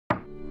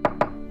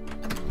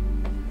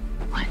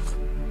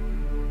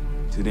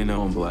Do they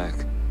know I'm black?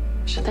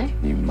 Should they?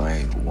 You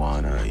might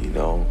wanna,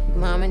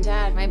 Mom and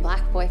Dad, my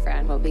black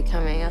boyfriend will be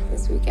coming up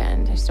this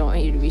weekend. I just don't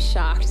want you to be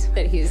shocked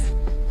that he's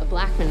a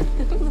black man.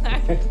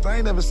 I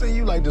ain't never seen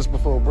you like this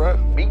before,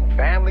 bruh. Meeting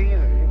families,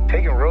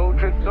 taking road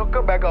trips. Don't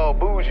come back all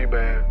bougie,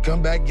 man.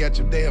 Come back, get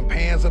your damn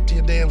pants up to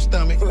your damn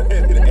stomach.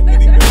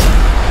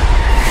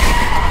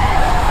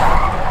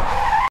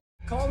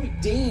 Call me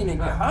Dean and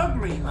you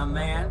hug me, my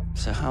man.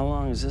 So how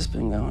long has this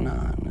been going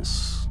on,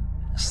 this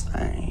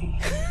thing?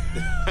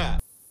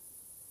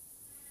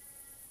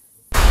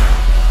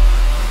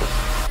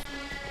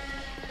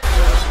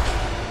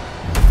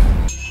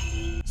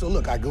 So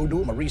look, I go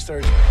do my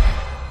research.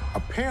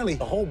 Apparently,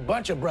 a whole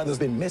bunch of brothers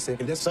been missing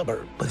in this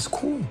suburb. But it's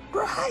cool.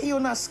 Bro, how you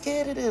not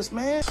scared of this,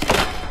 man?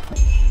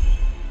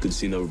 Couldn't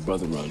see no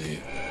brother around here.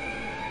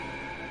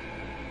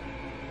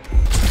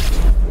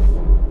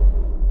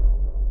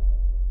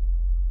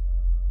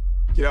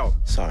 Get out.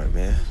 Sorry,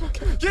 man.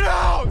 Get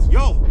out!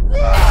 Yo!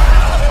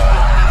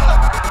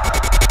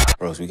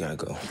 Rose, we gotta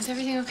go. Is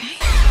everything okay?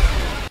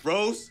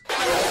 Rose?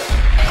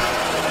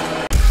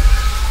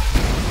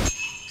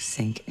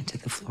 Sink into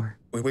the floor.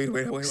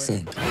 Wait.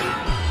 Sink. Mine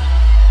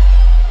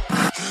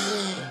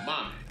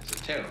is a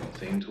terrible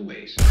thing to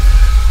waste.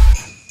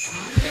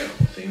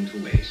 Terrible thing to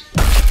waste.